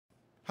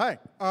Hi,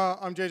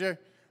 I'm JJ.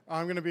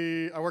 I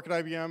work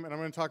at IBM, and I'm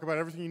going to talk about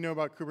everything you know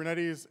about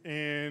Kubernetes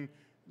in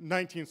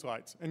 19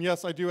 slides. And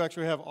yes, I do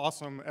actually have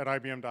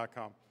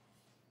awesome@ibm.com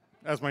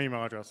as my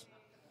email address.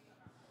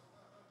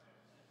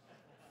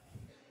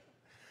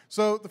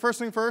 So the first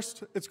thing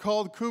first, it's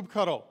called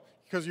kubectl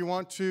because you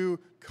want to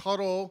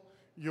cuddle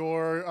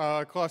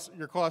your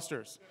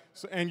clusters.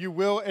 So, and you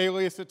will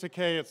alias it to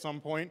K at some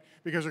point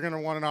because you're going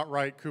to want to not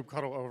write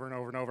kubectl over and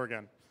over and over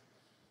again.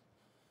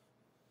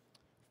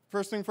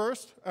 First thing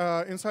first,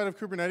 inside of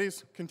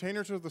Kubernetes,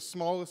 containers are the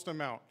smallest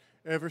amount.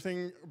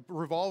 Everything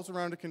revolves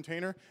around a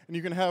container, and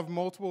you can have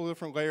multiple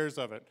different layers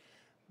of it.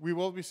 We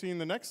will be seeing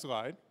the next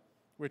slide,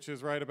 which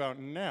is right about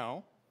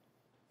now.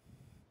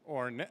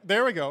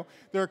 There we go.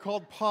 They're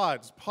called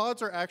pods.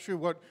 Pods are actually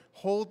what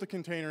hold the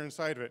container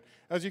inside of it.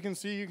 As you can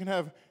see, you can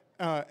have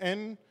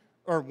n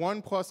or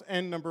 1 plus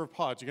n number of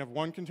pods. You can have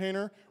one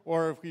container,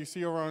 or if you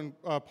see over on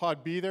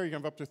pod B there, you can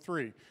have up to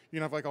 3. You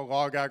can have like a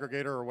log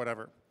aggregator or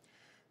whatever.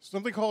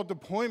 Something called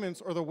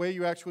deployments are the way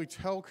you actually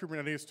tell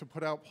Kubernetes to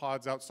put out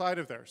pods outside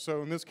of there.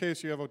 So in this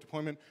case, you have a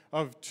deployment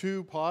of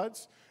 2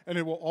 pods, and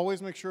it will always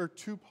make sure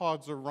 2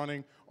 pods are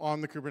running on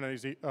the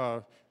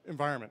Kubernetes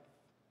environment.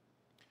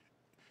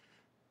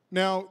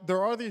 Now,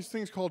 there are these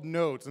things called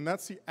nodes, and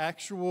that's the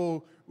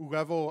actual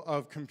level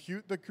of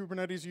compute that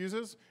Kubernetes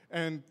uses.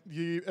 And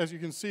as you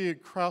can see,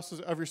 it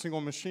crosses every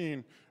single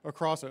machine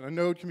across it. A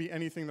node can be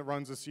anything that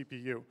runs a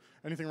CPU,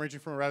 anything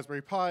ranging from a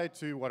Raspberry Pi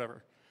to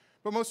whatever.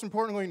 But most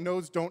importantly,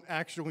 nodes don't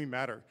actually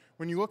matter.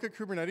 When you look at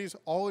Kubernetes,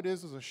 all it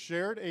is a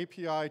shared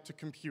API to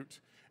compute.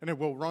 And it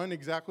will run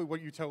exactly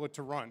what you tell it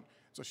to run.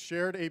 It's a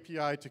shared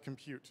API to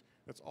compute.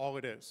 That's all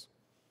it is.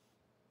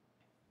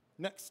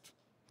 Next.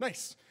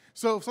 Nice.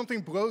 So if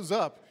something blows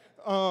up,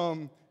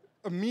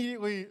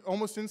 immediately,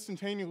 almost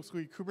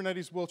instantaneously,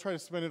 Kubernetes will try to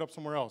spin it up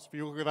somewhere else. If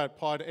you look at that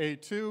pod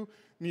A2,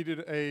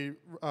 needed a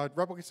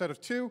replica set of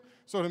 2,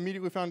 so it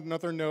immediately found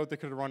another node that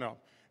could run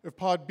up. If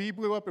pod B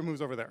blew up, it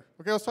moves over there.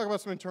 Okay, let's talk about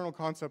some internal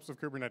concepts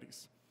of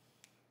Kubernetes,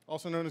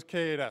 also known as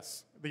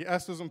K8S. The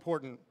S is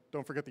important.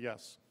 Don't forget the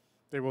S.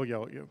 They will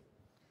yell at you.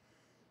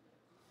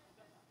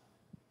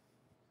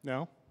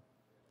 No?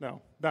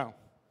 No. Now.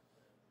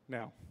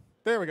 Now.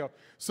 There we go.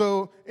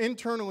 So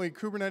internally,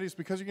 Kubernetes,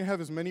 because you can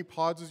have as many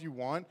pods as you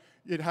want,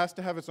 it has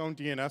to have its own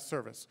DNS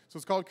service. So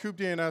it's called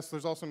kubedns.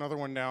 There's also another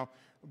one now.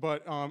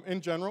 But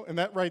in general, and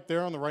that right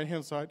there on the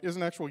right-hand side is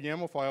an actual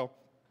YAML file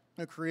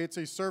that creates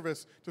a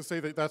service to say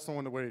that that's the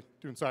one to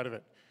do inside of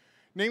it.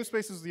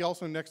 Namespace is the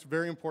also next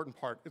very important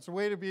part. It's a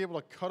way to be able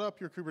to cut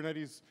up your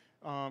Kubernetes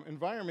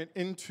environment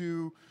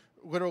into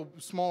little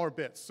smaller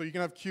bits. So you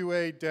can have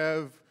QA,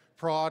 dev,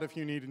 prod if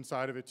you need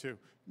inside of it too.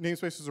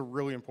 Namespaces are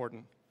really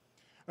important.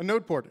 A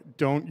node port,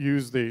 don't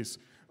use these,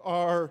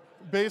 are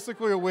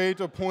basically a way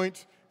to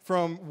point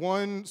from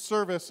one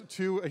service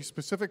to a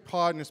specific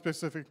pod in a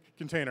specific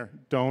container.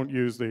 Don't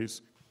use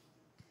these.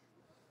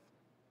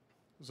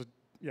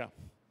 Yeah.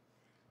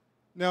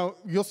 Now,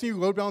 you'll see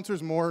load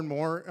balancers more and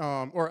more,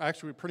 or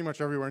actually pretty much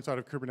everywhere inside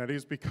of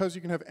Kubernetes, because you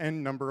can have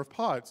n number of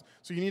pods.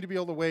 So you need to be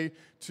able to way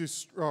to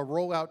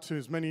roll out to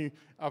as many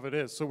of it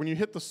is. So when you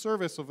hit the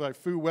service of like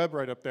foo web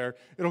right up there,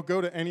 it'll go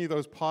to any of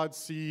those pods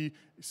C,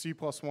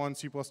 C+1,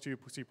 C+2,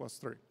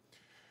 C+3.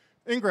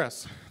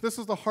 Ingress. This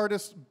is the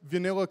hardest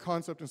vanilla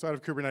concept inside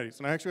of Kubernetes.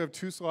 And I actually have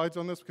 2 slides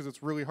on this because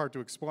it's really hard to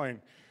explain.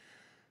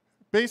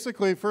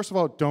 Basically, first of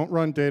all, don't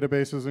run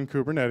databases in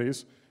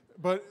Kubernetes.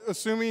 But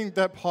assuming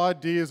that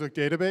pod D is a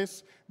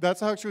database,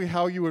 that's actually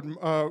how you would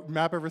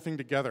map everything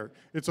together.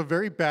 It's a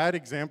very bad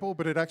example,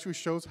 but it actually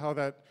shows how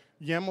that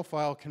YAML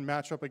file can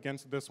match up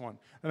against this one.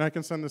 And I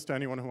can send this to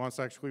anyone who wants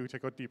to actually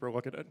take a deeper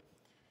look at it.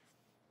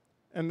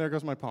 And there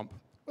goes my pump.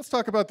 Let's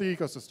talk about the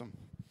ecosystem,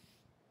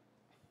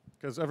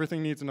 because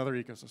everything needs another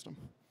ecosystem.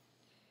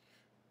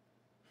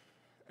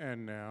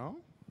 And now,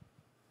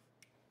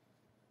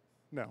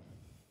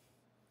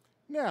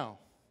 now.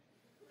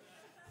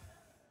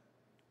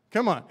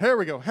 Come on, here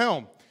we go,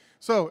 Helm.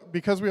 So,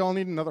 because we all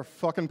need another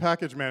fucking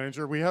package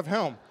manager, we have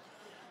Helm.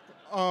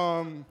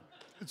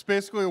 It's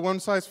basically a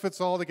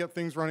one-size-fits-all to get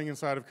things running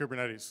inside of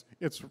Kubernetes.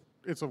 It's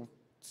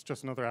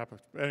just another app.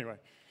 Anyway,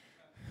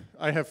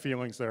 I have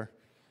feelings there.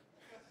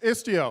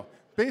 Istio.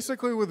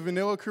 Basically, with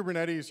vanilla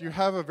Kubernetes, you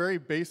have a very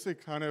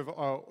basic kind of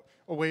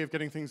a way of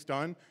getting things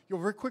done.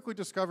 You'll very quickly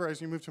discover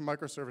as you move to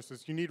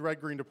microservices, you need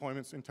red-green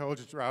deployments,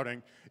 intelligent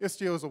routing.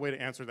 Istio is a way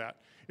to answer that.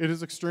 It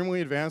is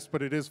extremely advanced,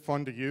 but it is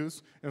fun to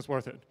use, and it's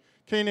worth it.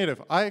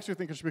 Knative. I actually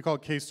think it should be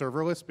called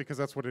K-serverless because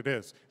that's what it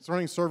is. It's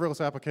running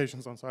serverless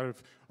applications on side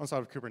of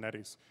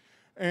Kubernetes.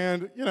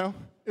 And you know,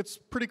 it's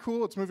pretty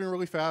cool. It's moving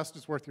really fast.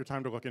 It's worth your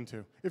time to look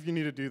into if you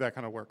need to do that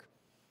kind of work.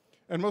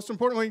 And most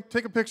importantly,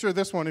 take a picture of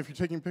this one if you're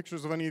taking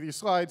pictures of any of these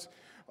slides.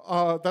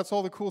 That's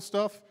all the cool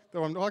stuff that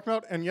I'm talking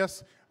about. And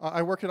yes,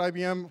 I work at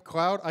IBM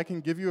Cloud. I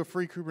can give you a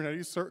free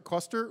Kubernetes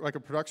cluster, like a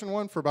production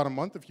one, for about a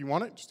month if you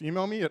want it. Just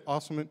email me at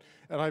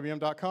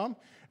awesome@ibm.com.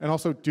 And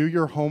also, do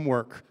your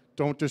homework.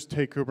 Don't just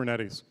take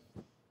Kubernetes.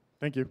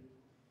 Thank you.